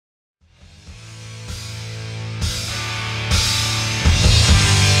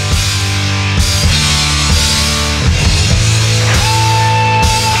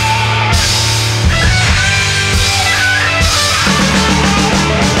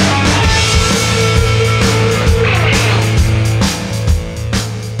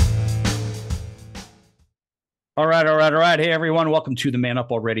right. Hey, everyone. Welcome to the Man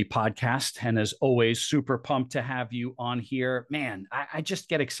Up Already podcast. And as always, super pumped to have you on here. Man, I just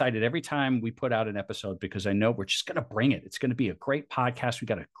get excited every time we put out an episode because I know we're just going to bring it. It's going to be a great podcast. We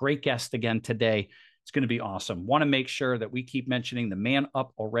got a great guest again today. It's going to be awesome. Want to make sure that we keep mentioning the Man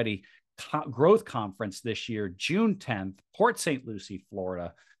Up Already Growth Conference this year, June 10th, Port St. Lucie,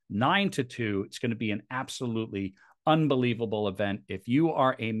 Florida, 9 to 2. It's going to be an absolutely unbelievable event. If you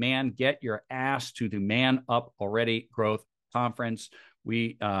are a man, get your ass to the Man Up Already Growth Conference.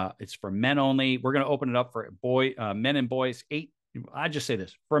 It's for men only. We're going to open it up for men and boys. I just say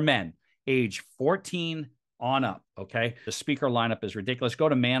this for men, age 14 on up. Okay. The speaker lineup is ridiculous. Go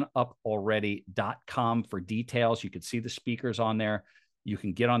to manupalready.com for details. You can see the speakers on there. You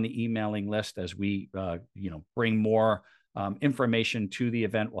can get on the emailing list as we, bring more information to the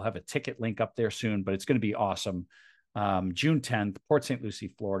event. We'll have a ticket link up there soon, but it's going to be awesome. June 10th, Port St. Lucie,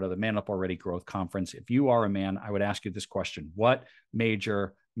 Florida, the Man Up Already Growth Conference. If you are a man, I would ask you this question. What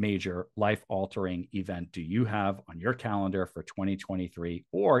major life-altering event do you have on your calendar for 2023,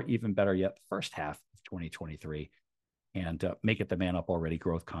 or even better yet, the first half of 2023, and make it the Man Up Already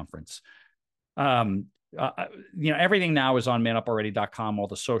Growth Conference? Everything now is on manupalready.com, all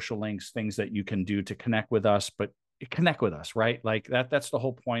the social links, things that you can do to connect with us, but connect with us, right? Like that's the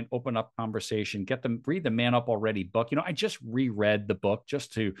whole point. Open up conversation, read the Man Up Already book. I just reread the book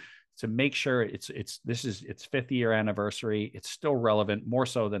just to make sure it's its 5th year anniversary. It's still relevant, more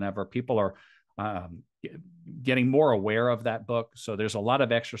so than ever. People are getting more aware of that book. So there's a lot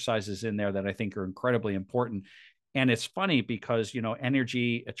of exercises in there that I think are incredibly important. And it's funny because,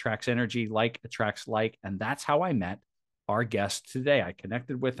 energy attracts energy, like attracts like, and that's how I met our guest today. I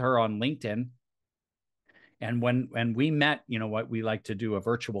connected with her on LinkedIn. And when we met, what we like to do, a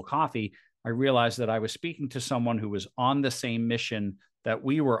virtual coffee, I realized that I was speaking to someone who was on the same mission that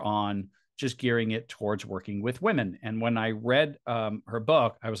we were on, just gearing it towards working with women. And when I read her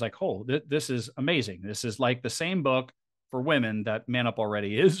book, I was like, oh, this is amazing. This is like the same book for women that Man Up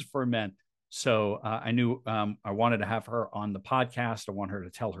Already is for men. So I knew I wanted to have her on the podcast. I want her to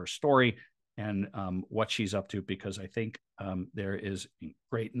tell her story and what she's up to, because I think there is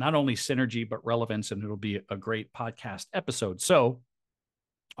great, not only synergy, but relevance, and it'll be a great podcast episode. So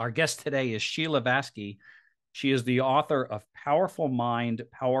our guest today is Sheila Vaske. She is the author of Powerful Mind,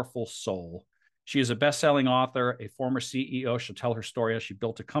 Powerful Soul. She is a best-selling author, a former CEO. She'll tell her story as she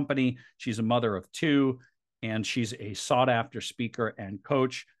built a company. She's a mother of 2, and she's a sought-after speaker and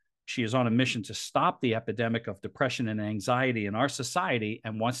coach. She is on a mission to stop the epidemic of depression and anxiety in our society,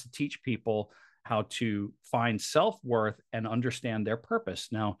 and wants to teach people how to find self-worth and understand their purpose.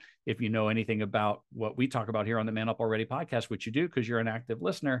 Now, if you know anything about what we talk about here on the Man Up Already podcast, which you do because you're an active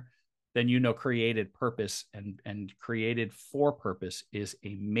listener, then created purpose and created for purpose is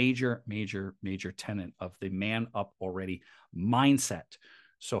a major tenet of the Man Up Already mindset.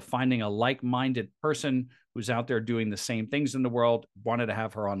 So finding a like-minded person who's out there doing the same things in the world, wanted to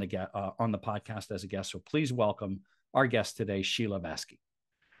have her on the podcast as a guest. So please welcome our guest today, Sheila Vaske.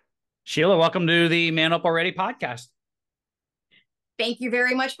 Sheila, welcome to the Man Up Already podcast. Thank you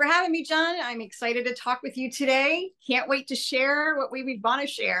very much for having me, John. I'm excited to talk with you today. Can't wait to share what we want to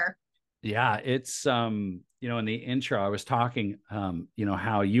share. Yeah, it's, in the intro, I was talking,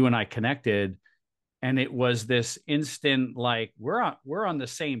 how you and I connected. And it was this instant, like, we're on the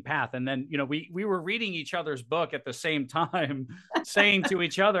same path. And then, we were reading each other's book at the same time, saying to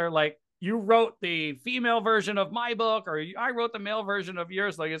each other, like, you wrote the female version of my book, or I wrote the male version of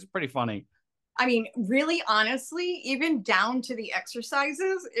yours. Like, it's pretty funny. I mean, really, honestly, even down to the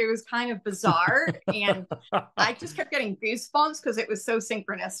exercises, it was kind of bizarre. And I just kept getting goosebumps because it was so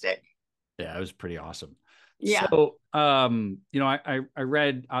synchronistic. Yeah, it was pretty awesome. Yeah. So, I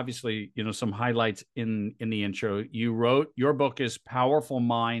read, obviously, some highlights in the intro. You wrote, your book is Powerful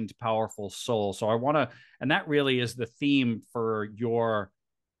Mind, Powerful Soul. So and that really is the theme for your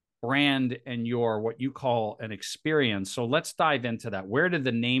brand and your, what you call an experience. So let's dive into that. Where did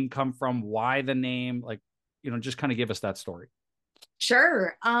the name come from? Why the name? Like, just kind of give us that story.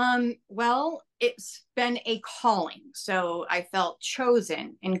 Sure. Well, it's been a calling. So I felt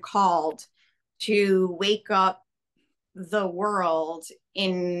chosen and called to wake up the world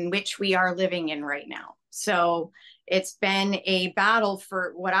in which we are living in right now. So it's been a battle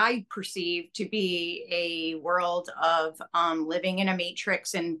for what I perceive to be a world of living in a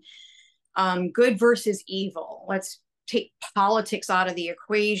matrix and good versus evil. Let's take politics out of the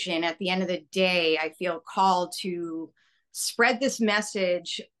equation. At the end of the day, I feel called to spread this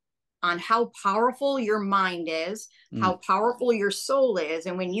message on how powerful your mind is, how powerful your soul is.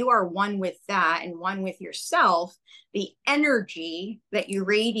 And when you are one with that and one with yourself, the energy that you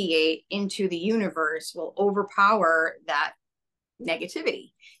radiate into the universe will overpower that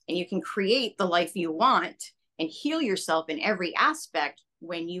negativity. And you can create the life you want and heal yourself in every aspect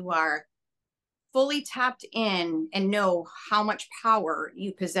when you are fully tapped in and know how much power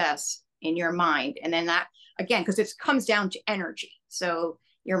you possess in your mind. And then that, again, because it comes down to energy. So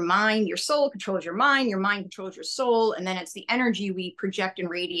your mind, your soul controls your mind controls your soul. And then it's the energy we project and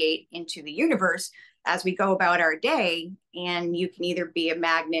radiate into the universe as we go about our day. And you can either be a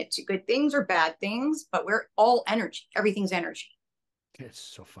magnet to good things or bad things, but we're all energy. Everything's energy. It's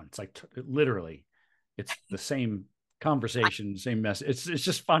so fun. It's like literally, it's the same conversation, same message. It's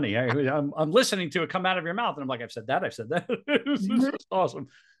just funny. I'm listening to it come out of your mouth, and I'm like, I've said that. It's just awesome.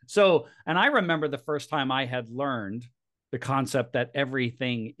 So, and I remember the first time I had learned the concept that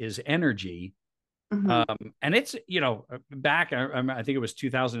everything is energy. And it's, back, I think it was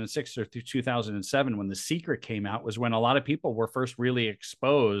 2006 or 2007 when The Secret came out, was when a lot of people were first really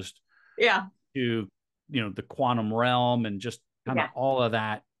exposed to, the quantum realm and just kind of all of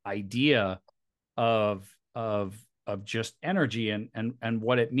that idea of just energy and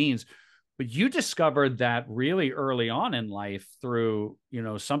what it means. But you discovered that really early on in life through,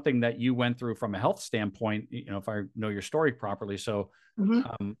 something that you went through from a health standpoint, if I know your story properly. So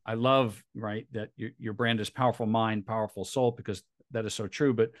I love, right, that your brand is Powerful Mind, Powerful Soul, because that is so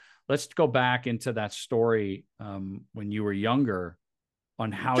true. But let's go back into that story when you were younger,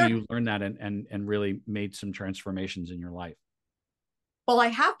 on how you learned that and really made some transformations in your life. Well, I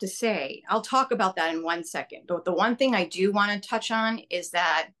have to say, I'll talk about that in 1 second. But the one thing I do want to touch on is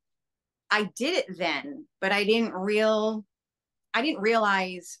that I did it then, but I didn't realize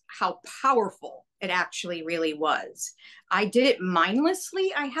how powerful it actually really was. I did it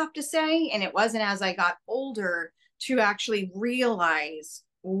mindlessly, I have to say, and it wasn't as I got older to actually realize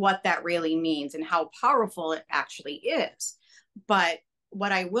what that really means and how powerful it actually is. But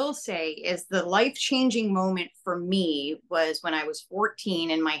what I will say is the life-changing moment for me was when I was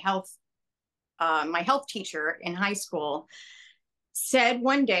 14 and my health teacher in high school said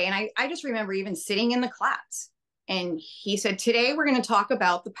one day, and I just remember even sitting in the class, and he said, today we're going to talk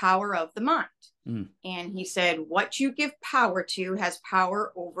about the power of the mind. And he said, what you give power to has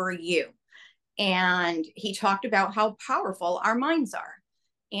power over you. And he talked about how powerful our minds are.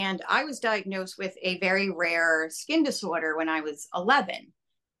 And I was diagnosed with a very rare skin disorder when I was 11.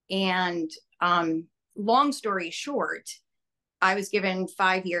 And long story short, I was given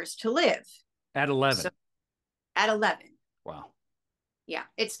 5 years to live. At 11? So, at 11. Wow. Yeah.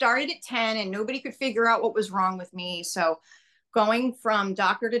 It started at 10 and nobody could figure out what was wrong with me. So going from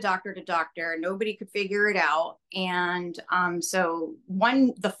doctor to doctor to doctor, nobody could figure it out. And so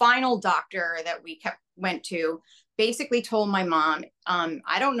the final doctor that we went to basically told my mom,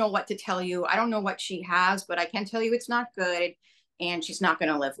 I don't know what to tell you. I don't know what she has, but I can tell you it's not good and she's not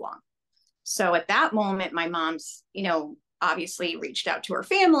going to live long. So at that moment, my mom's, obviously reached out to her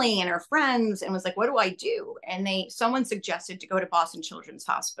family and her friends and was like, what do I do? And someone suggested to go to Boston Children's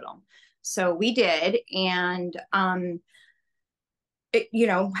Hospital. So we did. And,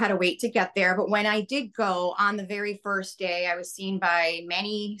 had to wait to get there. But when I did go on the very first day, I was seen by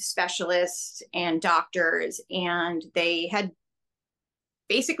many specialists and doctors, and they had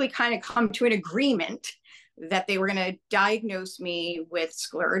basically kind of come to an agreement that they were going to diagnose me with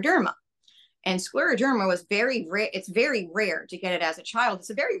scleroderma. And scleroderma was very rare. It's very rare to get it as a child. It's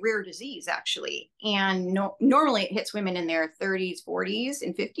a very rare disease, actually. And normally it hits women in their 30s, 40s,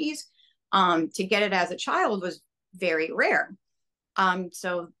 and 50s. To get it as a child was very rare.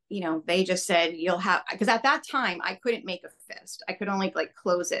 So, they just said, you'll have, because at that time I couldn't make a fist. I could only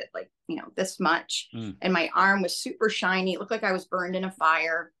close it this much. And my arm was super shiny. It looked like I was burned in a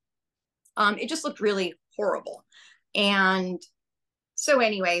fire. It just looked really horrible. And so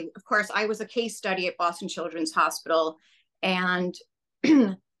anyway, of course, I was a case study at Boston Children's Hospital. And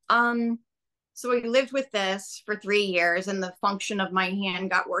so we lived with this for 3 years, and the function of my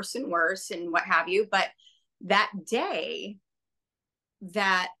hand got worse and worse and what have you. But that day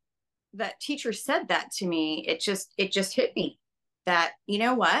that teacher said that to me, it just hit me that, you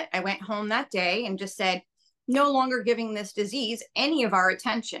know what? I went home that day and just said, no longer giving this disease any of our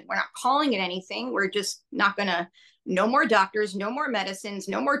attention. We're not calling it anything. We're just not going to, no more doctors, no more medicines,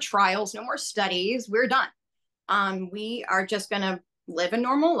 no more trials, no more studies. We're done. We are just going to live a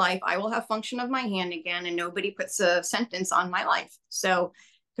normal life. I will have function of my hand again, and nobody puts a sentence on my life. So,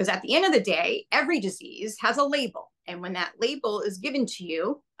 because at the end of the day, every disease has a label. And when that label is given to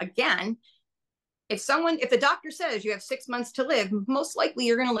you, again, if the doctor says you have 6 months to live, most likely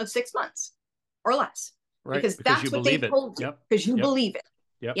you're going to live 6 months or less, Right. because Because you that's what they believe it. told you, Yep. because you Yep. believe it.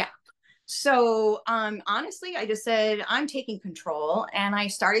 Yep. Yeah. So honestly, I just said, I'm taking control, and I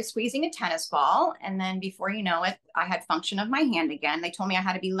started squeezing a tennis ball. And then before you know it, I had function of my hand again. They told me I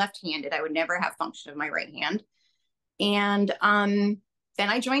had to be left-handed. I would never have function of my right hand. And then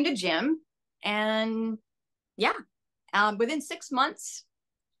I joined a gym, and yeah, within 6 months,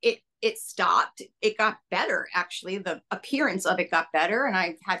 it stopped. It got better, actually. The appearance of it got better, and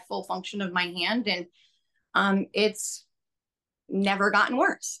I had full function of my hand, and it's never gotten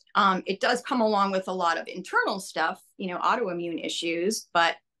worse. It does come along with a lot of internal stuff, autoimmune issues,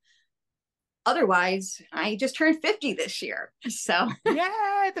 but otherwise, I just turned 50 this year. So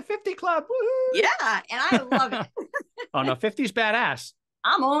yeah, the 50 club. Woo-hoo! yeah, and I love it. Oh no, 50's badass.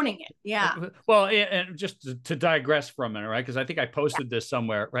 I'm owning it. Yeah. Well, and just to digress from it, right? Because I think I posted this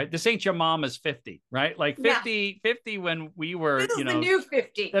somewhere, right? This ain't your mama's 50, right? Like Yeah. 50 when we were, This is the new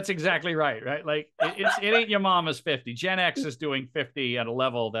 50. That's exactly right, right? Like it ain't your mama's 50. Gen X is doing 50 at a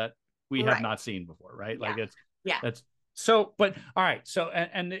level that we have not seen before, right? Yeah. Like yeah. That's so, but all right. So,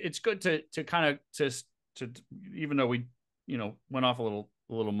 and it's good to kind of to even though we, went off a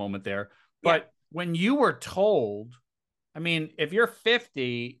little moment there, but when you were told, I mean, if you're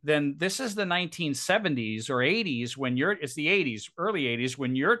 50, then this is the 1970s or 80s it's the 80s, early 80s,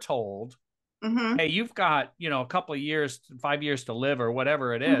 when you're told, hey, you've got, a couple of years, 5 years to live or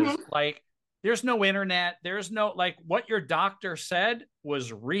whatever it is. Like, there's no internet. There's no, like, what your doctor said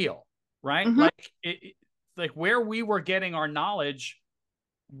was real, right? Like where we were getting our knowledge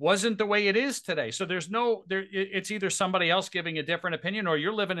wasn't the way it is today. So it's either somebody else giving a different opinion, or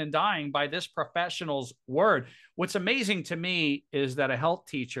you're living and dying by this professional's word. What's amazing to me is that a health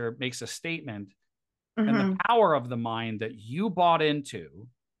teacher makes a statement and the power of the mind that you bought into,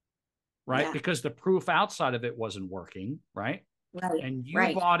 right? Yeah. Because the proof outside of it wasn't working, right? Right. And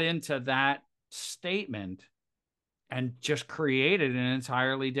you bought into that statement and just created an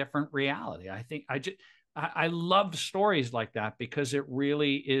entirely different reality. I love stories like that, because it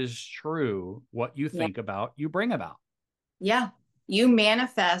really is true. What you think about, you bring about. Yeah. You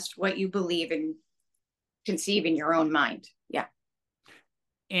manifest what you believe and conceive in your own mind. Yeah.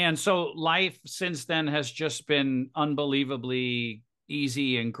 And so life since then has just been unbelievably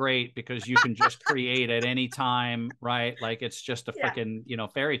easy and great, because you can just create at any time, right? Like it's just a freaking,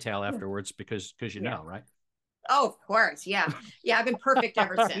 fairy tale afterwards, because know, right? Oh, of course. Yeah. Yeah. I've been perfect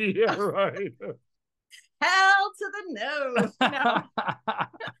ever since. Yeah, right. Hell to the no.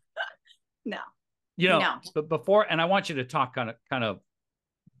 No. No. But before, and I want you to talk kind of,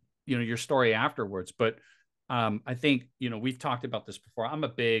 your story afterwards, but I think, we've talked about this before. I'm a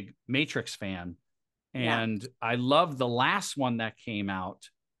big Matrix fan, and I love the last one that came out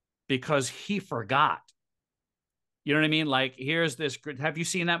because he forgot. You know what I mean? Like, here's this. Have you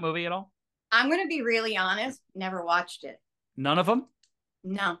seen that movie at all? I'm going to be really honest. Never watched it. None of them?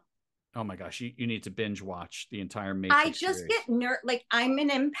 No. Oh my gosh, you need to binge watch the entire Matrix. I just get like, I'm an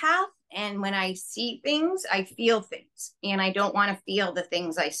empath, and when I see things, I feel things, and I don't want to feel the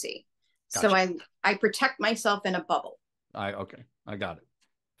things I see. Gotcha. So I protect myself in a bubble. Okay, I got it.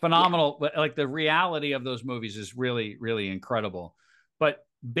 Phenomenal. Yeah. Like the reality of those movies is really, really incredible. But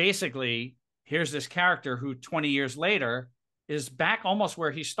basically, here's this character who 20 years later is back almost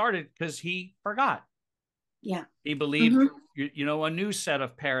where he started, because he forgot. Yeah. He believed, a new set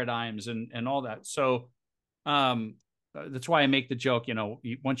of paradigms and all that. So that's why I make the joke,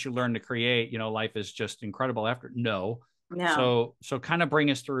 once you learn to create, life is just incredible after. No. So kind of bring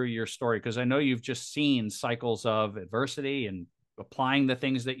us through your story, because I know you've just seen cycles of adversity and applying the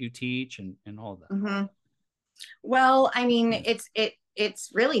things that you teach and all of that. Well, I mean, it's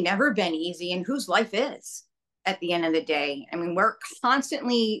really never been easy, and whose life is at the end of the day. I mean,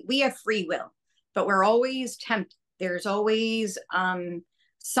 we have free will, but we're always tempted. There's always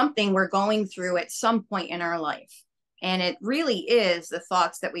something we're going through at some point in our life. And it really is the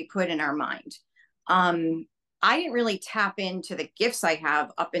thoughts that we put in our mind. I didn't really tap into the gifts I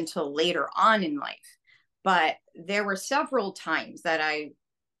have up until later on in life, but there were several times that I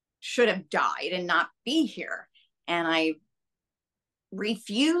should have died and not be here. And I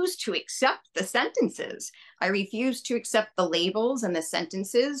refused to accept the sentences. I refused to accept the labels and the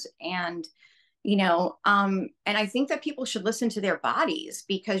sentences. And and I think that people should listen to their bodies,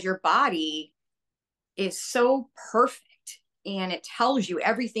 because your body is so perfect and it tells you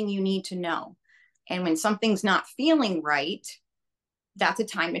everything you need to know. And when something's not feeling right, that's a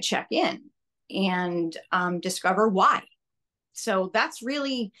time to check in and discover why. So that's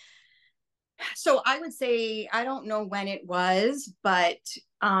really, so I would say, I don't know when it was, but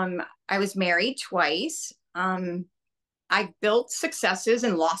I was married twice. I built successes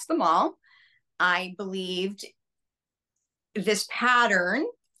and lost them all. I believed this pattern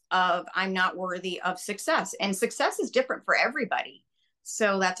of I'm not worthy of success. And success is different for everybody.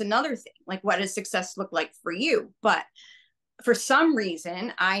 So that's another thing. Like, what does success look like for you? But for some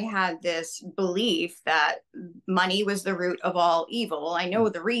reason, I had this belief that money was the root of all evil. I know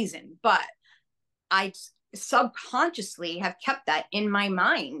the reason, but I subconsciously have kept that in my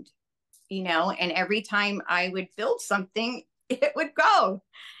mind, and every time I would build something, it would go.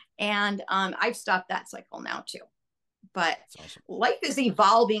 And I've stopped that cycle now too. But awesome. Life is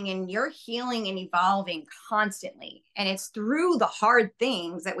evolving and you're healing and evolving constantly. And it's through the hard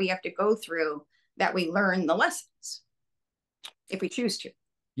things that we have to go through that we learn the lessons, if we choose to.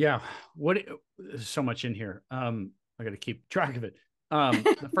 Yeah. There's so much in here. I got to keep track of it.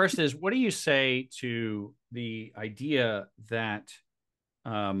 The first is, what do you say to the idea that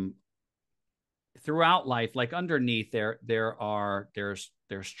throughout life, like underneath there's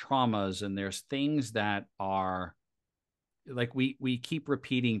traumas and there's things that are like we keep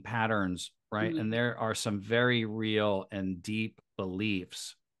repeating patterns, right? Mm-hmm. And there are some very real and deep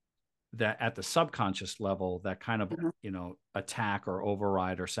beliefs that at the subconscious level that kind of, mm-hmm. Attack or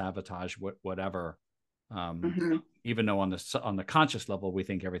override or sabotage whatever. Mm-hmm. Even though on the conscious level, we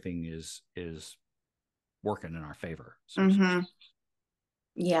think everything is working in our favor. So mm-hmm.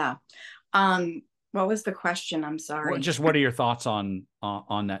 Yeah. What was the question? I'm sorry. Well, just what are your thoughts on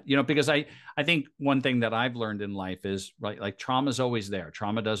that? Because I think one thing that I've learned in life is, right, like trauma is always there.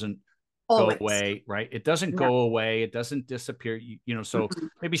 Trauma doesn't always go away, right? It doesn't go away. It doesn't disappear. So mm-hmm.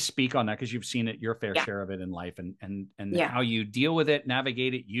 maybe speak on that, because you've seen it, your fair share of it in life, and how you deal with it,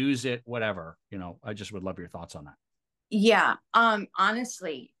 navigate it, use it, whatever. I just would love your thoughts on that. Yeah.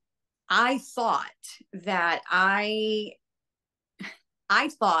 Honestly, I thought that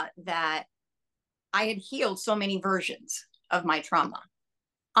I had healed so many versions of my trauma.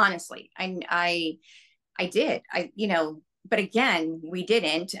 Honestly, I did. But again, we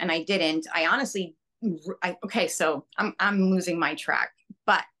didn't, and I didn't. I honestly, okay. So I'm losing my track.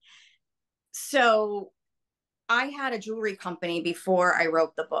 But so I had a jewelry company before I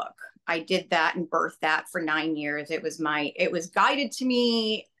wrote the book. I did that and birthed that for 9 years. It was guided to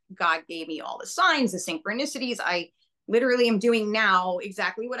me. God gave me all the signs, the synchronicities. I literally am doing now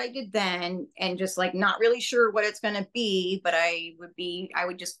exactly what I did then, and just like not really sure what it's going to be, but I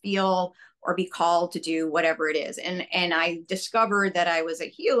would just feel or be called to do whatever it is. And I discovered that I was a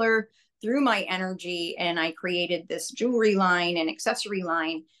healer through my energy, and I created this jewelry line and accessory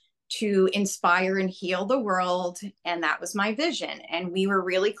line to inspire and heal the world. And that was my vision. And we were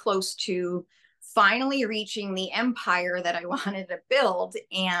really close to finally reaching the empire that I wanted to build.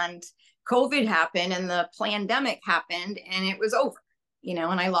 And COVID happened and the pandemic happened, and it was over, and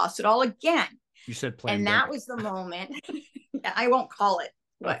I lost it all again. You said pandemic. And that was the moment. I won't call it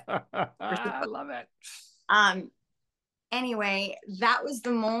what. I love it. Anyway, that was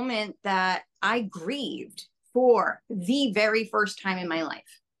the moment that I grieved for the very first time in my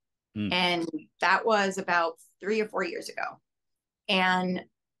life. And that was about 3 or 4 years ago. And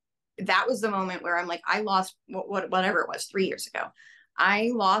that was the moment where I'm like, I lost whatever it was 3 years ago.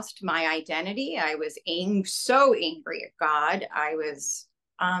 I lost my identity. I was so angry at God. I was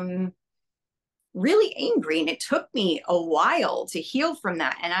really angry, and it took me a while to heal from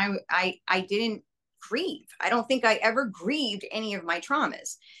that. And I didn't grieve. I don't think I ever grieved any of my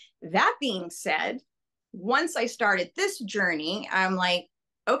traumas. That being said, once I started this journey, I'm like,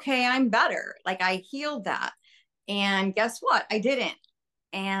 okay, I'm better. Like, I healed that. And guess what? I didn't.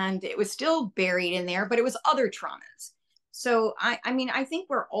 And it was still buried in there, but it was other traumas. So I think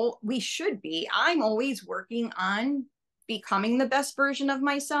we should be. I'm always working on becoming the best version of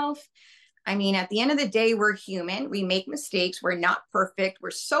myself. At the end of the day, we're human. We make mistakes. We're not perfect.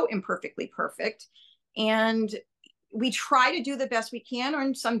 We're so imperfectly perfect. And we try to do the best we can,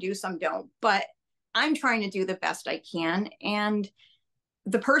 or some do, some don't. But I'm trying to do the best I can. And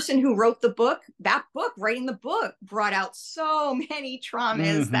the person who wrote the book, writing the book brought out so many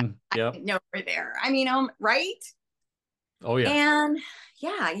traumas that I didn't know were there. Right? Oh, yeah. And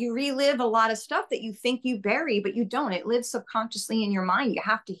yeah, you relive a lot of stuff that you think you bury, but you don't. It lives subconsciously in your mind. You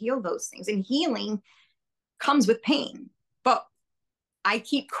have to heal those things. And healing comes with pain. But I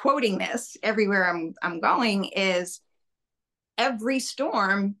keep quoting this everywhere I'm going, is every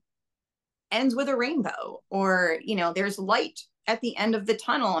storm ends with a rainbow, or, there's light at the end of the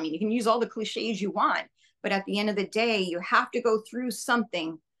tunnel. You can use all the cliches you want, but at the end of the day, you have to go through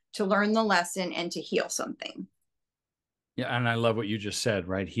something to learn the lesson and to heal something. Yeah. And I love what you just said,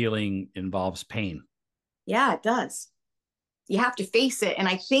 right? Healing involves pain. Yeah, it does. you have to face it. And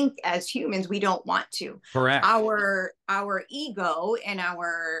I think as humans, we don't want to. Correct. Our ego and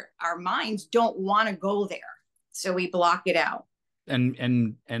our minds don't want to go there. So we block it out.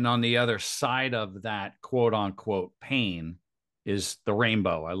 And on the other side of that quote unquote pain is the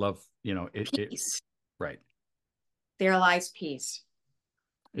rainbow. I love, Peace. Right. There lies peace.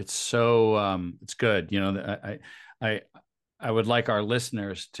 It's so it's good. I I would like our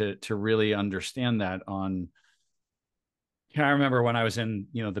listeners to really understand that on. I remember when I was in,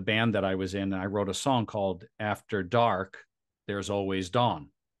 the band that I was in, I wrote a song called After Dark, There's Always Dawn.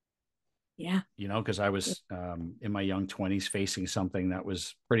 Yeah. Because I was in my young 20s facing something that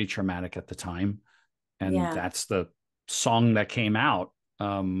was pretty traumatic at the time. And that's the song that came out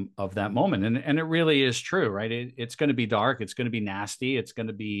of that moment. And it really is true, right? It's going to be dark. It's going to be nasty. It's going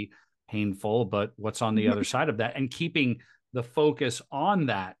to be painful. But what's on the other side of that? And keeping the focus on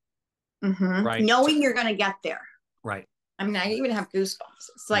that, right? Knowing you're going to get there. Right. I mean, I even have goosebumps.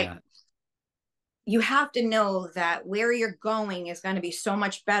 It's like, you have to know that where you're going is going to be so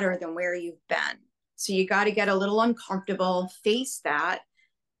much better than where you've been. So you got to get a little uncomfortable, face that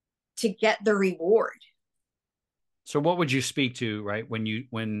to get the reward. So what would you speak to, right? When you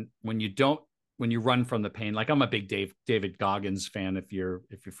run from the pain, like I'm a big David Goggins fan, if you're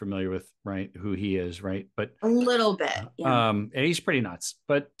familiar with, right, who he is, right? But a little bit. Yeah. And he's pretty nuts,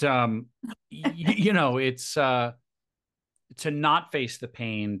 but it's to not face the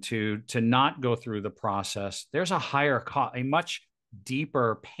pain, to not go through the process. There's a higher cost, a much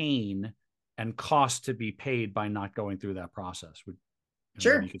deeper pain and cost to be paid by not going through that process.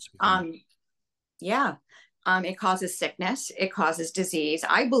 Sure. Yeah. It causes sickness. It causes disease.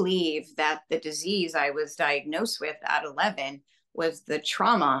 I believe that the disease I was diagnosed with at 11 was the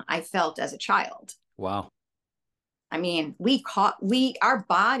trauma I felt as a child. Wow. I mean, our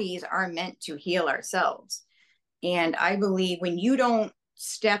bodies are meant to heal ourselves. And I believe when you don't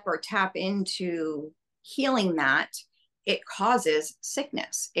step or tap into healing that, it causes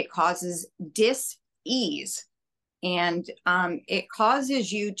sickness. It causes dis-ease. And it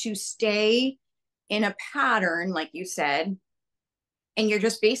causes you to stay in a pattern, like you said, and you're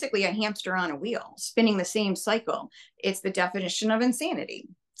just basically a hamster on a wheel, spinning the same cycle. It's the definition of insanity.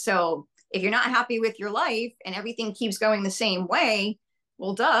 So if you're not happy with your life and everything keeps going the same way,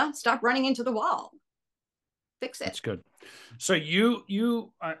 well, stop running into the wall. Fix it. That's good. So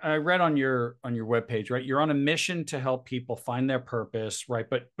I read on your webpage, right? You're on a mission to help people find their purpose, right?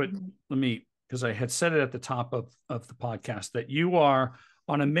 But let me, because I had said it at the top of the podcast, that you are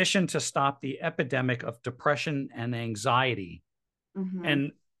on a mission to stop the epidemic of depression and anxiety.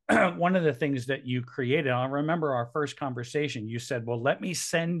 And one of the things that you created, I remember our first conversation, you said, well, let me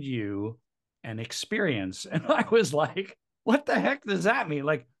send you an experience. And I was like, what the heck does that mean?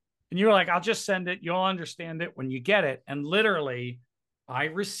 And you were like, I'll just send it. You'll understand it when you get it. And literally, I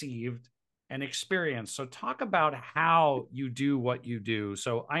received an experience. So talk about how you do what you do.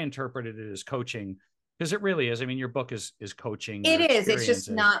 So I interpreted it as coaching, because it really is. I mean, your book is coaching. It is. It's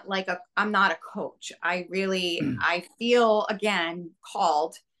just not like I'm not a coach. I feel, again,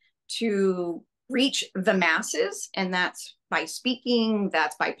 called to reach the masses. And that's by speaking,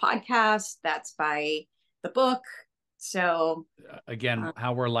 that's by podcasts, that's by the book. So again,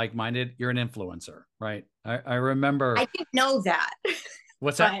 how we're like-minded, you're an influencer, right? I remember. I didn't know that.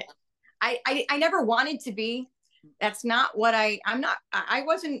 What's that? I never wanted to be. That's not what I'm not. I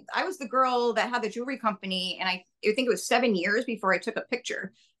wasn't. I was the girl that had the jewelry company, and I think it was 7 years before I took a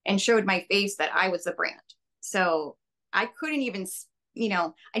picture and showed my face that I was the brand. So I couldn't even,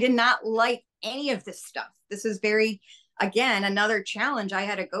 I did not like any of this stuff. This is again, another challenge I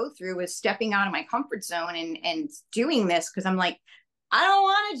had to go through was stepping out of my comfort zone and doing this, because I'm like, I don't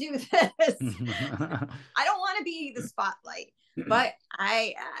want to do this. I don't want to be the spotlight. But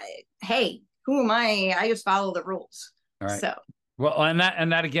hey, who am I? I just follow the rules. All right. So well, and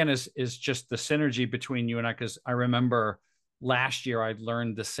that again is just the synergy between you and I, because I remember last year I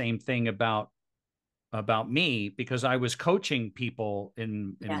learned the same thing about me, because I was coaching people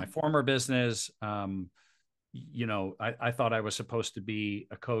in my former business. I thought I was supposed to be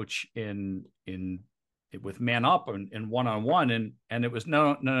a coach with Man Up and one-on-one, and it was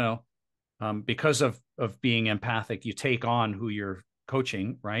no. Because of being empathic, you take on who you're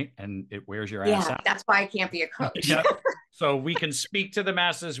coaching, right? And it wears your ass out. That's why I can't be a coach. Yeah. So we can speak to the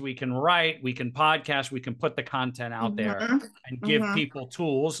masses, we can write, we can podcast, we can put the content out there and give people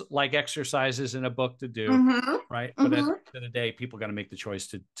tools like exercises in a book to do, right? But at the end of the day, people got to make the choice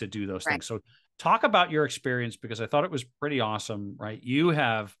to do those things. So talk about your experience, because I thought it was pretty awesome, right? You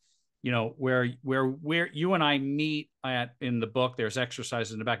have, where you and I meet in the book, there's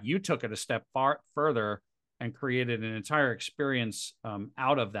exercises in the back. You took it a step further and created an entire experience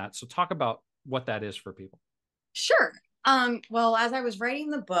out of that. So talk about what that is for people. Sure. Well, as I was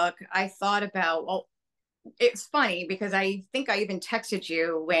writing the book, I thought about, well, it's funny because I think I even texted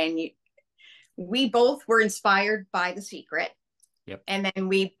you when we both were inspired by The Secret. Yep. And then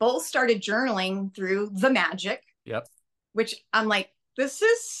we both started journaling through The Magic. Yep. Which I'm like, this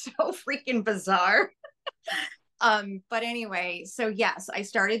is so freaking bizarre. But anyway, so yes, I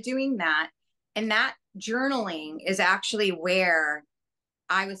started doing that. And that journaling is actually where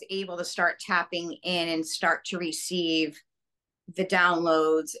I was able to start tapping in and start to receive the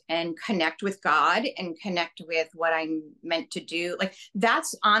downloads and connect with God and connect with what I'm meant to do. Like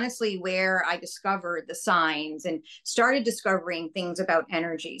that's honestly where I discovered the signs and started discovering things about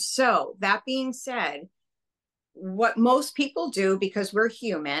energy. So that being said, what most people do, because we're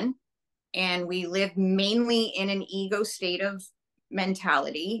human and we live mainly in an ego state of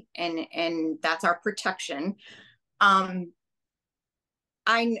mentality, and that's our protection.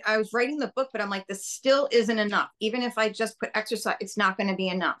 I was writing the book, but I'm like, this still isn't enough. Even if I just put exercise, it's not going to be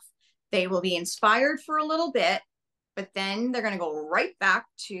enough. They will be inspired for a little bit, but then they're going to go right back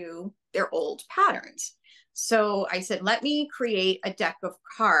to their old patterns. So I said, let me create a deck of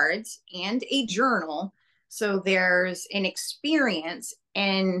cards and a journal. So there's an experience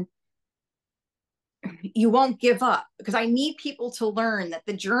and you won't give up, because I need people to learn that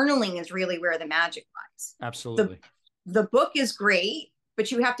the journaling is really where the magic lies. Absolutely. The book is great,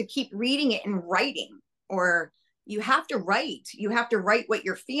 but you have to keep reading it and writing, or you have to write. You have to write what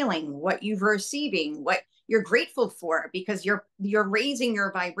you're feeling, what you're receiving, what you're grateful for, because you're raising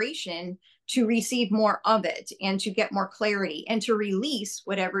your vibration to receive more of it and to get more clarity and to release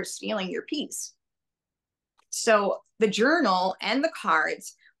whatever's stealing your peace. So the journal and the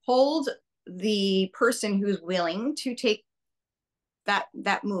cards hold the person who's willing to take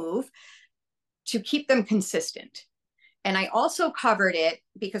that move to keep them consistent. And I also covered it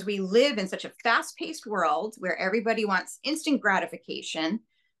because we live in such a fast-paced world where everybody wants instant gratification.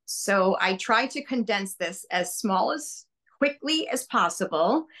 So I try to condense this as small as quickly as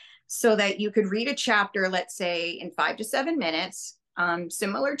possible so that you could read a chapter, let's say in 5 to 7 minutes,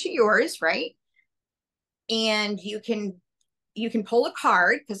 similar to yours, right? And you can pull a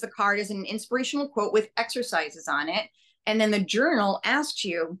card, because the card is an inspirational quote with exercises on it. And then the journal asks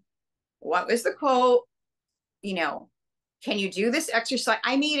you, what was the quote? You know, can you do this exercise?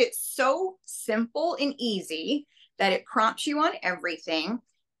 I made it so simple and easy that it prompts you on everything.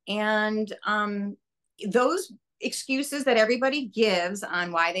 And those excuses that everybody gives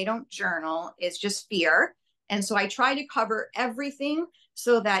on why they don't journal is just fear. And so I try to cover everything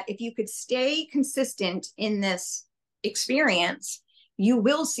so that if you could stay consistent in this experience, you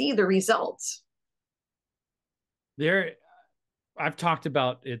will see the results. I've talked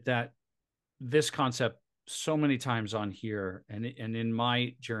about it, that this concept so many times on here and in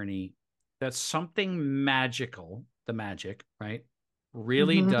my journey, that something magical, the magic, right,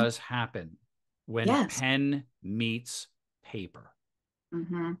 really does happen when pen meets paper.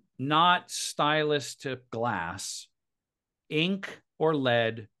 Not stylus to glass, ink or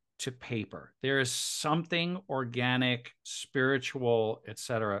lead to paper. There is something organic, spiritual,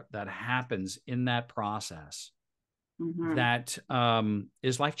 etc., that happens in that process that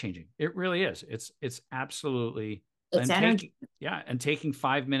is life-changing. It really is. It's absolutely, it's energy. Taking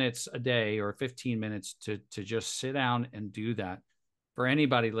 5 minutes a day or 15 minutes to just sit down and do that, for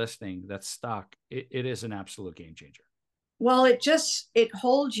anybody listening that's stuck, it is an absolute game changer. Well, it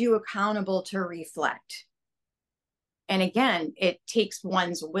holds you accountable to reflect. And again, it takes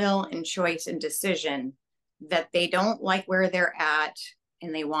one's will and choice and decision that they don't like where they're at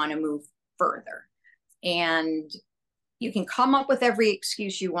and they want to move further. And you can come up with every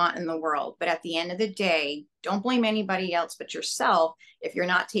excuse you want in the world, but at the end of the day, don't blame anybody else but yourself if you're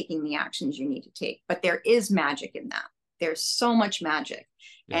not taking the actions you need to take. But there is magic in that. There's so much magic.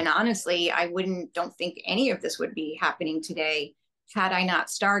 Yeah. And honestly, don't think any of this would be happening today had I not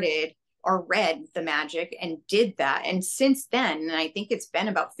started or read The Magic and did that. And since then, and I think it's been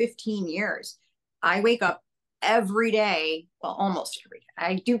about 15 years, I wake up every day, well, almost every day.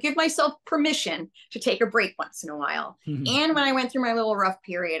 I do give myself permission to take a break once in a while. And when I went through my little rough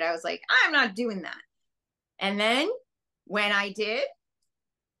period, I was like, I'm not doing that. And then when I did,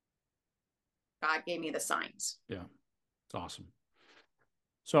 God gave me the signs. Yeah, it's awesome.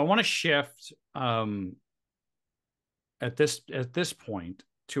 So I want to shift at this point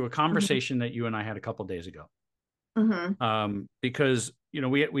to a conversation that you and I had a couple of days ago. Because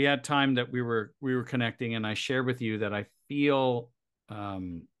we had time that we were connecting, and I shared with you that I feel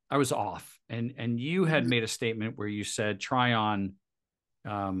I was off, and you had made a statement where you said, try on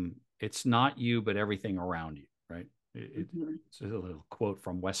It's not you, but everything around you, right? Mhm. It's a little quote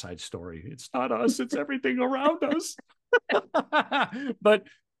from West Side Story. It's not us, it's everything around us. But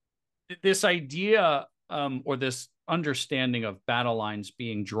this idea, or this understanding of battle lines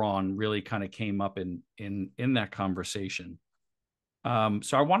being drawn really kind of came up in that conversation.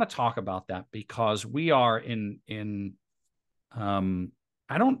 So I want to talk about that because we are in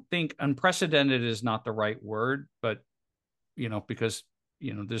I don't think unprecedented is not the right word, but because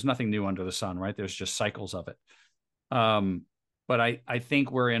there's nothing new under the sun, right? There's just cycles of it. But I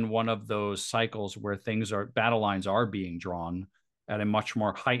think we're in one of those cycles where battle lines are being drawn at a much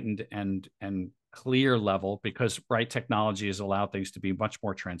more heightened and clear level because technology has allowed things to be much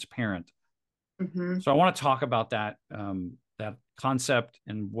more transparent. Mm-hmm. So I want to talk about that concept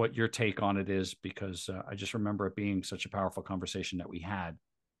and what your take on it is, because I just remember it being such a powerful conversation that we had.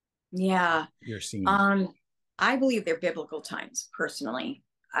 Yeah. You're seeing. I believe they're biblical times, personally.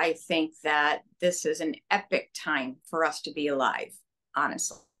 I think that this is an epic time for us to be alive,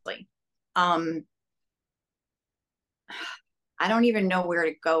 honestly. Um, I don't even know where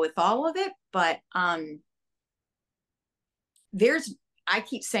to go with all of it, but I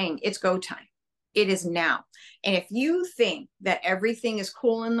keep saying it's go time. It is now. And if you think that everything is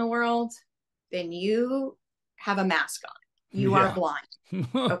cool in the world, then you have a mask on. You are blind.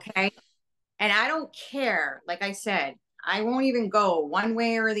 Okay. And I don't care. Like I said, I won't even go one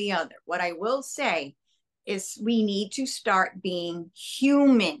way or the other. What I will say is we need to start being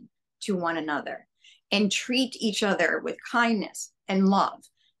human to one another and treat each other with kindness and love.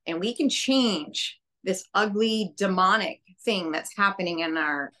 And we can change this ugly demonic thing that's happening in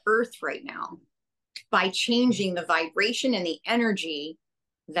our earth right now by changing the vibration and the energy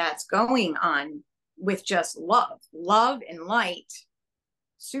that's going on with just love. Love and light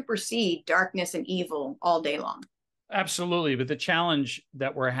supersede darkness and evil all day long. Absolutely. But the challenge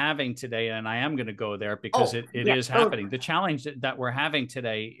that we're having today, and I am going to go there because it is happening. The challenge that we're having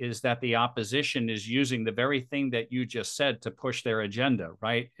today is that the opposition is using the very thing that you just said to push their agenda,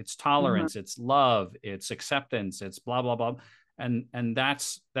 right? It's tolerance, it's love, it's acceptance, it's blah, blah, blah. And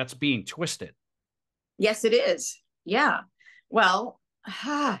that's being twisted. Yes, it is. Yeah. Well,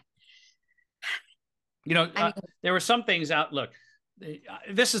 there were some things out. Look,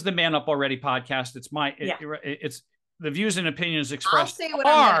 this is the Man Up Already podcast. It's the views and opinions expressed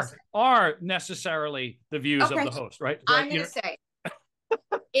are necessarily the views of the host, right? I'm going to say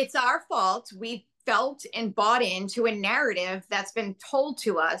it's our fault. We felt and bought into a narrative that's been told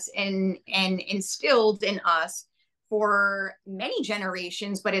to us and instilled in us for many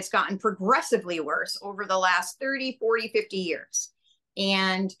generations, but it's gotten progressively worse over the last 30, 40, 50 years.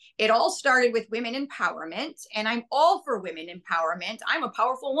 And it all started with women empowerment, and I'm all for women empowerment. I'm a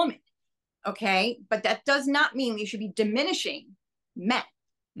powerful woman. Okay. But that does not mean we should be diminishing men.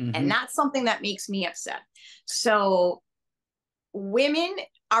 Mm-hmm. And that's something that makes me upset. So women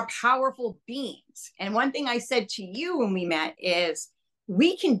are powerful beings. And one thing I said to you when we met is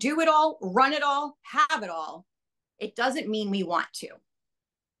we can do it all, run it all, have it all. It doesn't mean we want to.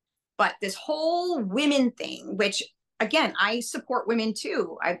 But this whole women thing, which again, I support women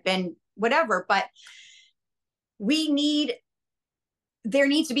too. I've been whatever, but there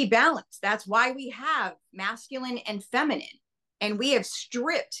needs to be balance. That's why we have masculine and feminine. And we have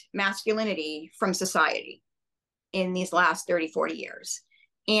stripped masculinity from society in these last 30, 40 years.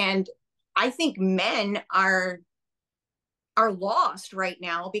 And I think men are lost right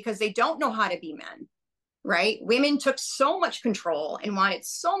now because they don't know how to be men, right? Women took so much control and wanted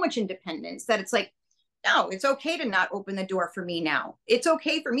so much independence that it's like, no, it's okay to not open the door for me now. It's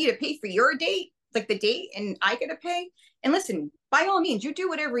okay for me to pay for your date, like the date, and I get to pay. And listen, by all means, you do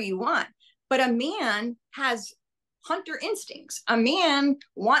whatever you want. But a man has hunter instincts. A man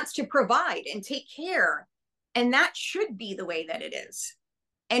wants to provide and take care. And that should be the way that it is.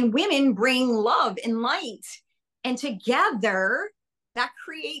 And women bring love and light. And together, that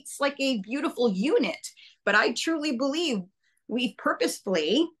creates like a beautiful unit. But I truly believe we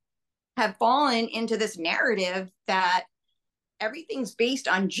purposefully have fallen into this narrative that everything's based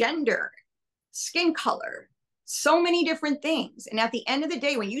on gender, skin color, so many different things. And at the end of the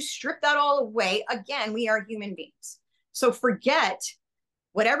day, when you strip that all away, again, we are human beings. So forget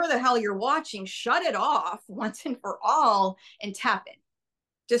whatever the hell you're watching, shut it off once and for all and tap in.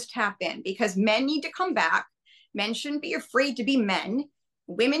 Just tap in, because men need to come back. Men shouldn't be afraid to be men.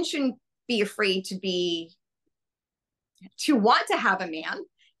 Women shouldn't be afraid to want to have a man.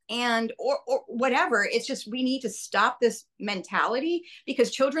 And or whatever. It's just we need to stop this mentality,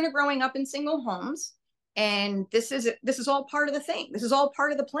 because children are growing up in single homes, and this is all part of the thing. This is all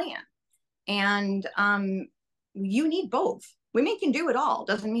part of the plan. And you need both. Women can do it all.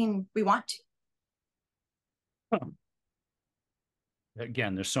 Doesn't mean we want to.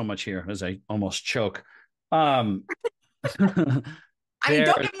 Again, there's so much here as I almost choke. Um, I mean,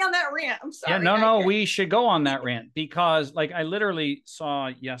 don't get me on that rant. I'm yeah, sorry. no, we should go on that rant because, like, I literally saw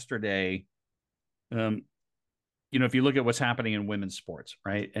yesterday, if you look at what's happening in women's sports,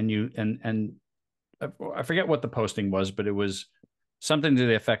 right? And I forget what the posting was, but it was something to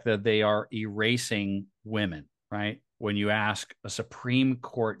the effect that they are erasing women, right? When you ask a Supreme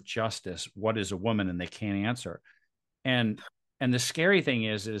Court justice, what is a woman? And they can't answer. And the scary thing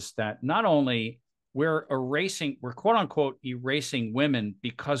is that not only we're quote unquote erasing women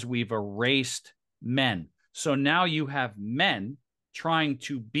because we've erased men. So now you have men trying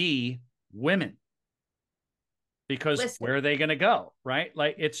to be women because Listen, where are they going to go? Right.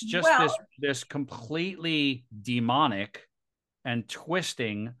 Like it's just well, this completely demonic and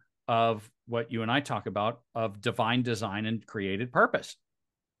twisting of what you and I talk about of divine design and created purpose.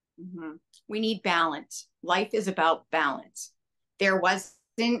 we need balance. Life is about balance. There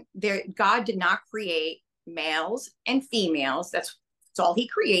wasn't there. God did not create males and females. That's all He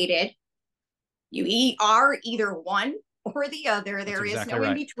created. You are either one or the other. That's There is exactly no in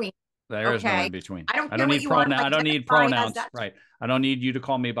right. between. There is no Okay. in between. I don't I care don't what need you want to pronoun. I don't need identify as pronouns. that. Right. I don't need you to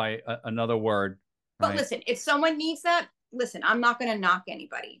call me by another word. But Right. listen, if someone needs that, listen, I'm not going to knock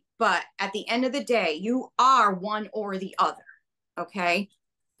anybody. But at the end of the day, you are one or the other. Okay.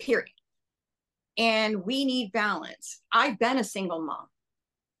 Period. And we need balance. I've been a single mom.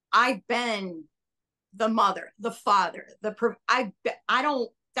 I've been the mother, the father, I don't,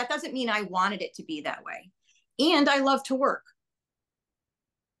 that doesn't mean I wanted it to be that way. And I love to work.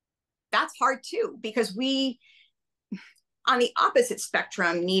 That's hard too, because we, on the opposite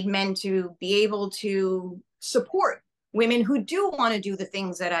spectrum, need men to be able to support women who do want to do the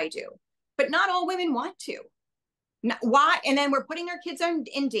things that I do. But not all women want to. Why? And then we're putting our kids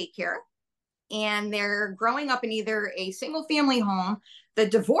in daycare and they're growing up in either a single family home. The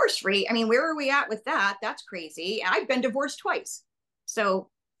divorce rate, I mean, where are we at with that? That's crazy. I've been divorced twice. So,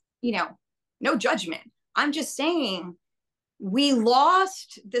 no judgment. I'm just saying we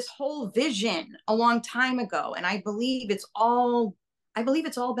lost this whole vision a long time ago. And I believe it's all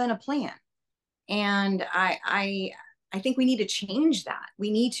been a plan. And I think we need to change that. We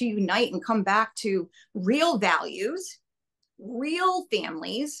need to unite and come back to real values, real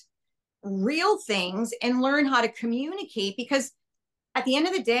families, real things, and learn how to communicate. Because at the end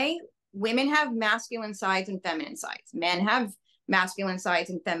of the day, women have masculine sides and feminine sides. Men have masculine sides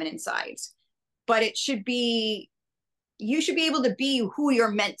and feminine sides. But you should be able to be who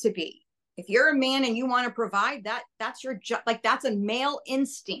you're meant to be. If you're a man and you want to provide, that's your job. Like, that's a male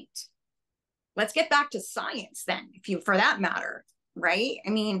instinct. Let's get back to science then, for that matter, right? I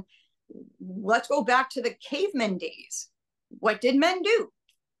mean, let's go back to the caveman days. What did men do?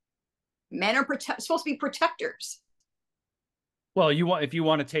 Men are supposed to be protectors. Well, if you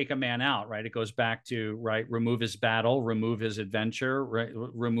want to take a man out, right? It goes back to, right, remove his battle, remove his adventure, right?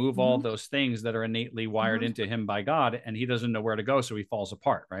 Remove all those things that are innately wired into him by God, and he doesn't know where to go, so he falls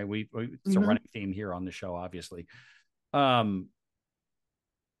apart, right? It's a running theme here on the show, obviously. But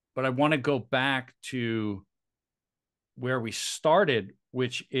I want to go back to where we started,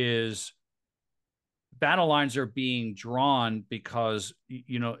 which is battle lines are being drawn because,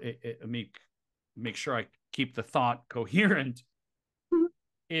 make sure I keep the thought coherent,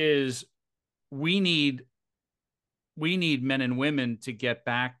 is we need men and women to get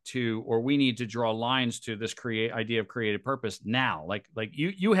back to, or we need to draw lines to this idea of creative purpose now. Like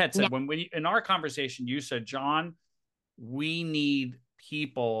you had said, when in our conversation, you said, John, we need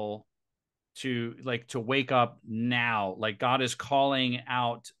people to wake up now. Like, God is calling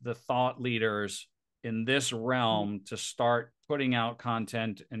out the thought leaders in this realm to start putting out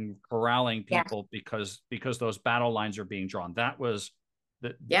content and corralling people because those battle lines are being drawn. That was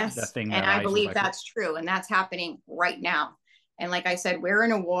the thing. And I believe that's true. And that's happening right now. And like I said, we're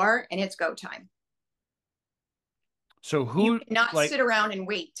in a war and it's go time. So you cannot sit around and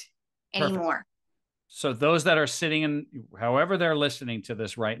wait anymore. So those that are sitting in, however they're listening to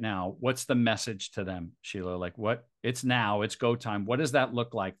this right now, what's the message to them, Sheila? Like, what? It's now, it's go time. What does that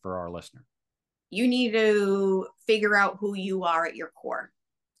look like for our listener? You need to figure out who you are at your core.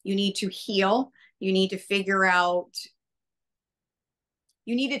 You need to heal. You need to figure out,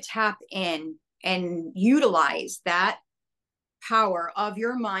 you need to tap in and utilize that power of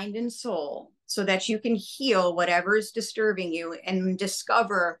your mind and soul so that you can heal whatever is disturbing you and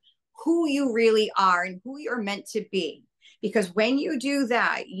discover who you really are and who you're meant to be. Because when you do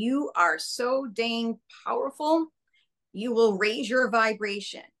that, you are so dang powerful, you will raise your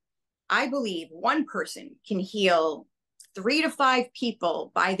vibration. I believe one person can heal 3 to 5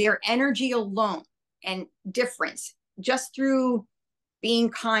 people by their energy alone and difference, just through being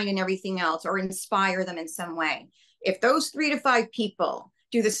kind and everything else, or inspire them in some way. If those 3 to 5 people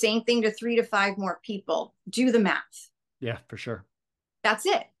do the same thing to 3 to 5 more people, do the math. Yeah, for sure. That's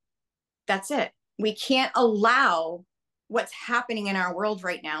it. That's it. We can't allow what's happening in our world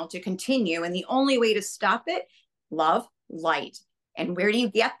right now to continue. And the only way to stop it, love, light. And where do you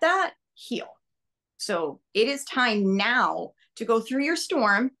get that? Heal. So it is time now to go through your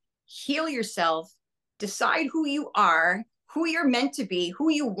storm, heal yourself, decide who you are, who you're meant to be, who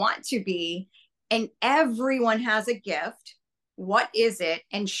you want to be. And everyone has a gift. What is it?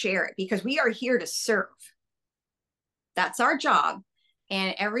 And share it, because we are here to serve. That's our job.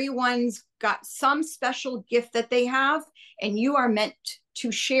 And everyone's got some special gift that they have, and you are meant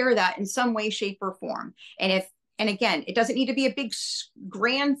to share that in some way, shape, or form. And again, it doesn't need to be a big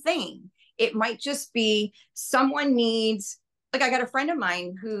grand thing. It might just be someone needs, like I got a friend of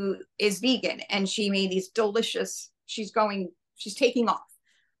mine who is vegan, and she made these delicious, she's taking off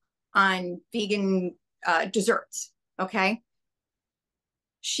on vegan desserts. Okay.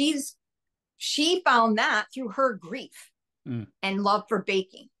 She found that through her grief and love for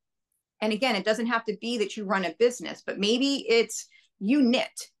baking. And again, it doesn't have to be that you run a business, but maybe it's you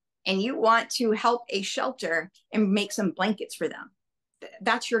knit and you want to help a shelter and make some blankets for them.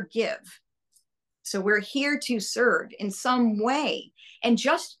 That's your give. So we're here to serve in some way. And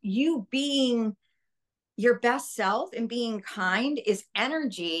just you being your best self and being kind is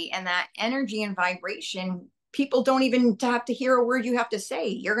energy, and that energy and vibration, people don't even have to hear a word you have to say.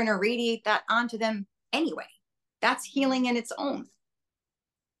 You're going to radiate that onto them anyway. That's healing in its own.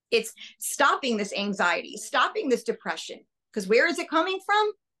 It's stopping this anxiety, stopping this depression. Because where is it coming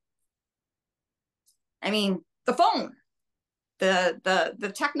from? I mean, the phone,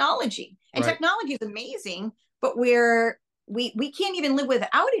 the technology. And right. Technology is amazing, but we can't even live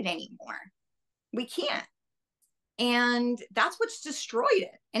without it anymore. We can't. And that's what's destroyed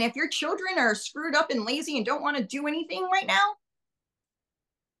it. And if your children are screwed up and lazy and don't want to do anything right now,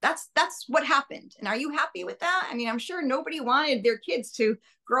 that's what happened. And are you happy with that? I mean, I'm sure nobody wanted their kids to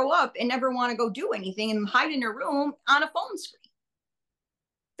grow up and never want to go do anything and hide in a room on a phone screen.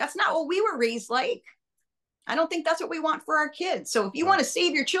 That's not what we were raised like. I don't think that's what we want for our kids. So if you want to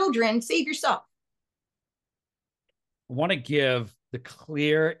save your children, save yourself. I want to give the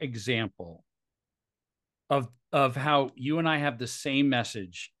clear example of how you and I have the same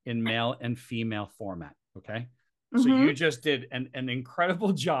message in male and female format. Okay. So you just did an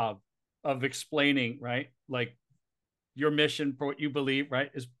incredible job of explaining, right? Like your mission for what you believe, right,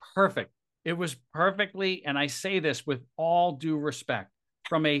 is perfect. It was perfectly, and I say this with all due respect,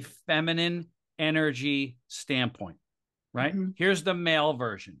 from a feminine energy standpoint, right? Here's the male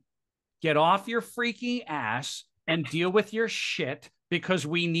version. Get off your freaking ass and deal with your shit, because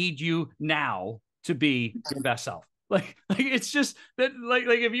we need you now to be your best self. Like it's just that, like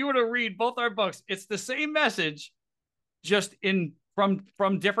if you were to read both our books, it's the same message, just in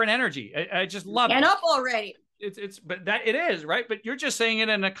from different energy. I just love it. And up already. But that it is, right? But you're just saying it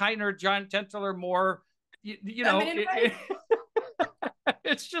in a kinder, gentler, more, you know,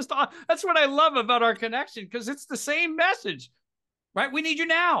 it's just, that's what I love about our connection, because it's the same message, right? We need you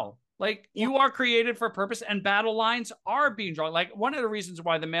now. Like you are created for purpose, and battle lines are being drawn. Like one of the reasons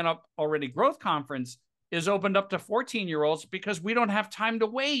why the Man Up Already Growth Conference is opened up to 14-year-olds, because we don't have time to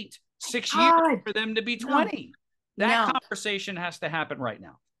wait 6 years for them to be 20. That conversation has to happen right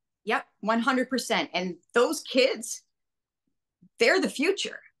now. Yep, 100%. And those kids, they're the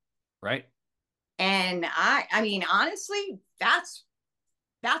future. Right. And I mean, honestly, that's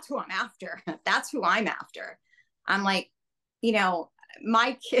who I'm after. That's who I'm after. I'm like, you know,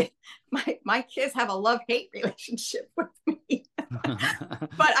 my kids have a love-hate relationship with me.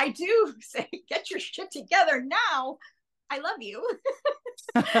 But I do say, get your shit together now. I love you.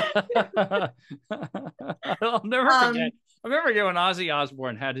 I'll never forget. I remember when Ozzy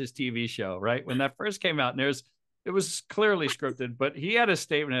Osbourne had his TV show, right? When that first came out, and it was clearly scripted, but he had a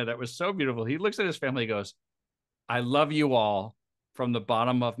statement that was so beautiful. He looks at his family, he goes, "I love you all from the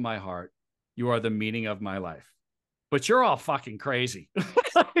bottom of my heart. You are the meaning of my life. But you're all fucking crazy."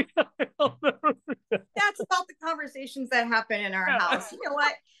 That's about the conversations that happen in our house. You know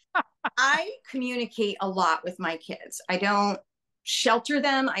what? I communicate a lot with my kids. I don't shelter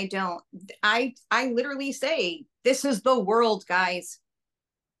them. I literally say, this is the world, guys.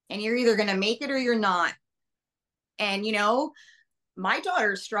 And you're either going to make it or you're not. And, you know, my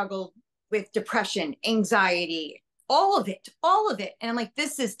daughter struggled with depression, anxiety, all of it. And I'm like,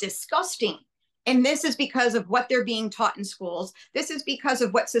 this is disgusting. And this is because of what they're being taught in schools. This is because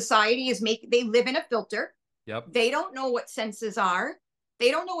of what society is making. They live in a filter. Yep. They don't know what senses are.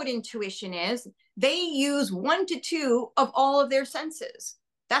 They don't know what intuition is. They use 1 to 2 of all of their senses.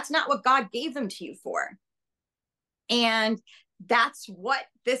 That's not what God gave them to you for. And that's what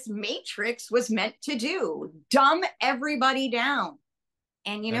this matrix was meant to do. Dumb everybody down.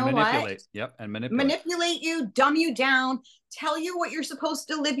 And you know manipulate. what? Yep. And Manipulate you, dumb you down, tell you what you're supposed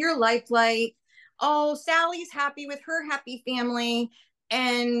to live your life like. Oh, Sally's happy with her happy family.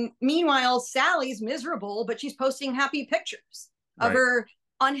 And meanwhile, Sally's miserable, but she's posting happy pictures of her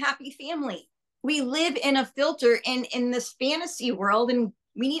unhappy family. We live in a filter and in this fantasy world, and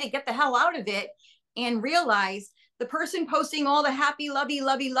we need to get the hell out of it and realize the person posting all the happy,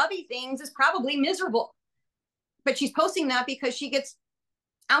 lovey things is probably miserable. But she's posting that because she gets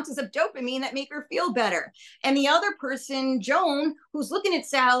ounces of dopamine that make her feel better. And the other person, Joan, who's looking at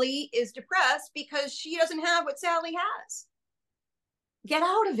Sally, is depressed because she doesn't have what Sally has. Get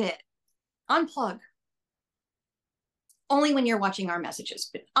out of it. Unplug. Only when you're watching our messages,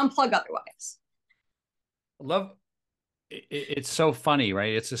 but unplug otherwise. Love. It's so funny,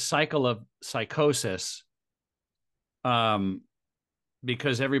 right? It's a cycle of psychosis.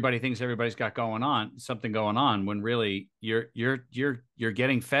 Because everybody thinks everybody's got something going on, when really you're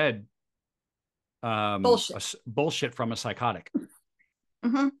getting fed bullshit from a psychotic,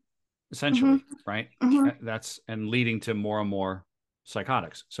 essentially, right? That's and leading to more and more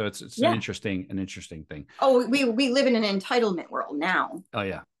psychotics. So it's an interesting thing. Oh, we live in an entitlement world now. Oh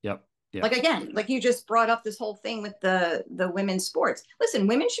yeah, yep. Like again, like you just brought up this whole thing with the women's sports. Listen,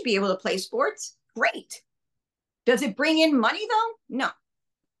 women should be able to play sports. Great. Does it bring in money though? No.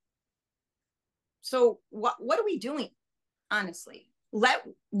 So what are we doing? Honestly,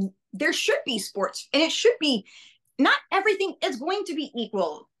 there should be sports, and it should be. Not everything is going to be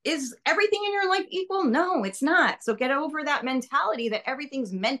equal. Is everything in your life equal? No, it's not. So get over that mentality that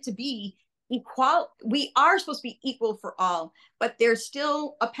everything's meant to be equal. We are supposed to be equal for all, but there's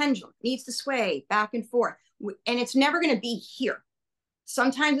still a pendulum. It needs to sway back and forth, and it's never going to be here.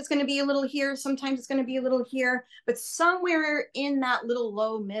 Sometimes it's going to be a little here, sometimes it's going to be a little here, but somewhere in that little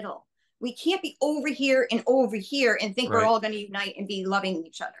low middle. We can't be over here and think we're all going to unite and be loving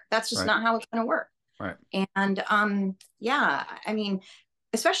each other. That's just not how it's going to work. Right. And yeah, I mean,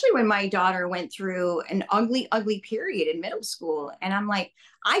 especially when my daughter went through an ugly period in middle school. And I'm like,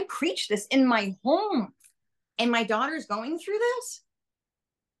 I preach this in my home and my daughter's going through this.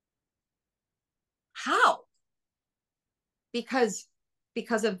 How? Because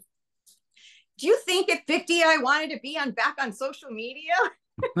of, do you think at 50 I wanted to be back on social media?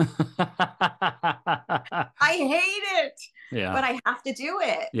 I hate it. Yeah. But I have to do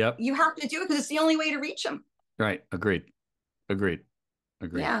it. Yep. You have to do it because it's the only way to reach them. Right. Agreed.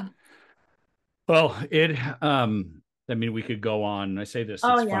 Yeah. Well, I mean, we could go on. I say this,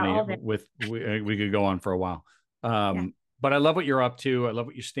 it's funny we could go on for a while. But I love what you're up to. I love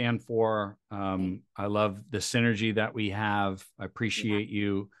what you stand for. I love the synergy that we have. I appreciate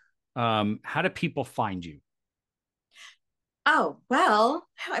you. How do people find you? Oh, well,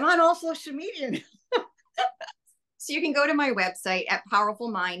 I'm on all social media. So you can go to my website at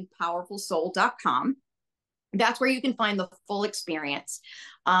powerfulmindpowerfulsoul.com. That's where you can find the full experience.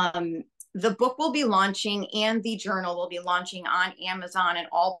 The book will be launching and the journal will be launching on Amazon and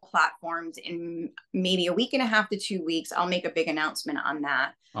all platforms in maybe a week and a half to 2 weeks. I'll make a big announcement on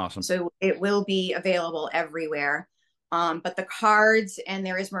that. Awesome. So it will be available everywhere. But the cards, and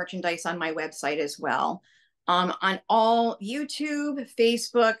there is merchandise on my website as well. On all YouTube,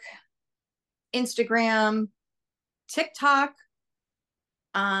 Facebook, Instagram, TikTok,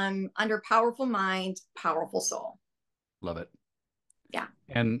 under Powerful Mind, Powerful Soul. Love it. Yeah.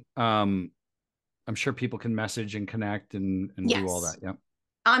 And I'm sure people can message and connect and do all that. Yep.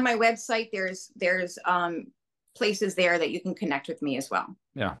 On my website, there's places there that you can connect with me as well.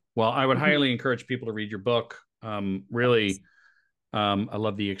 Yeah. Well, I would highly encourage people to read your book. Really, I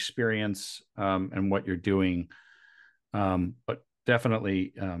love the experience and what you're doing. But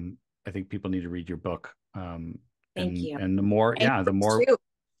definitely, I think people need to read your book. Thank you. And the more, the more. Too.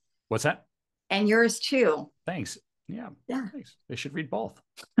 What's that? And yours too. Thanks. Yeah. Thanks. They should read both.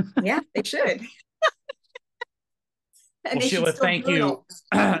 Yeah, they should. Well, Sheila, thank you.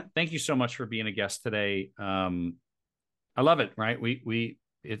 Thank you so much for being a guest today. I love it. Right.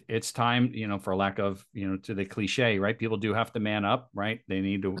 It's time, for lack of, to the cliche, right? People do have to man up, right? They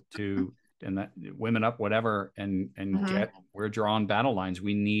need to and that women up, whatever, and we're drawing battle lines.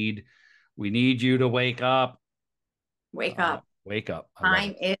 We need you to wake up. Wake up. Wake up.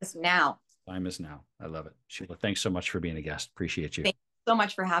 Time is now. Time is now. I love it. Sheila, thanks so much for being a guest. Appreciate you. Thanks so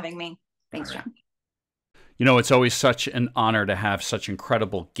much for having me. Thanks, John. It's always such an honor to have such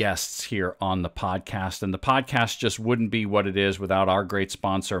incredible guests here on the podcast. And the podcast just wouldn't be what it is without our great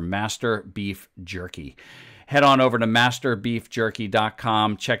sponsor, Master Beef Jerky. Head on over to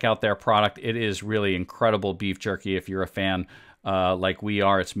masterbeefjerky.com. Check out their product. It is really incredible beef jerky if you're a fan like we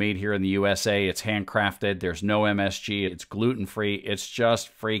are. It's made here in the USA. It's handcrafted. There's no MSG. It's gluten-free. It's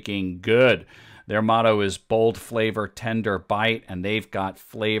just freaking good. Their motto is bold flavor, tender bite, and they've got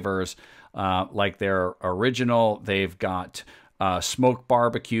flavors like their original. They've got smoked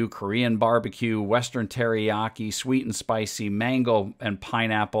barbecue, Korean barbecue, Western teriyaki, sweet and spicy, mango and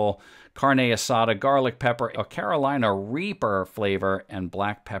pineapple, carne asada, garlic pepper, a Carolina Reaper flavor, and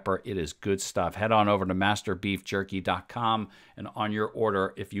black pepper. It is good stuff. Head on over to masterbeefjerky.com, and on your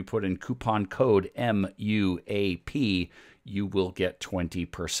order, if you put in coupon code MUAP, you will get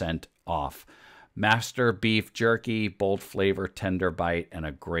 20% off. Master Beef Jerky, bold flavor, tender bite, and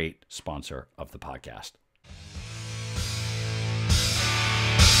a great sponsor of the podcast.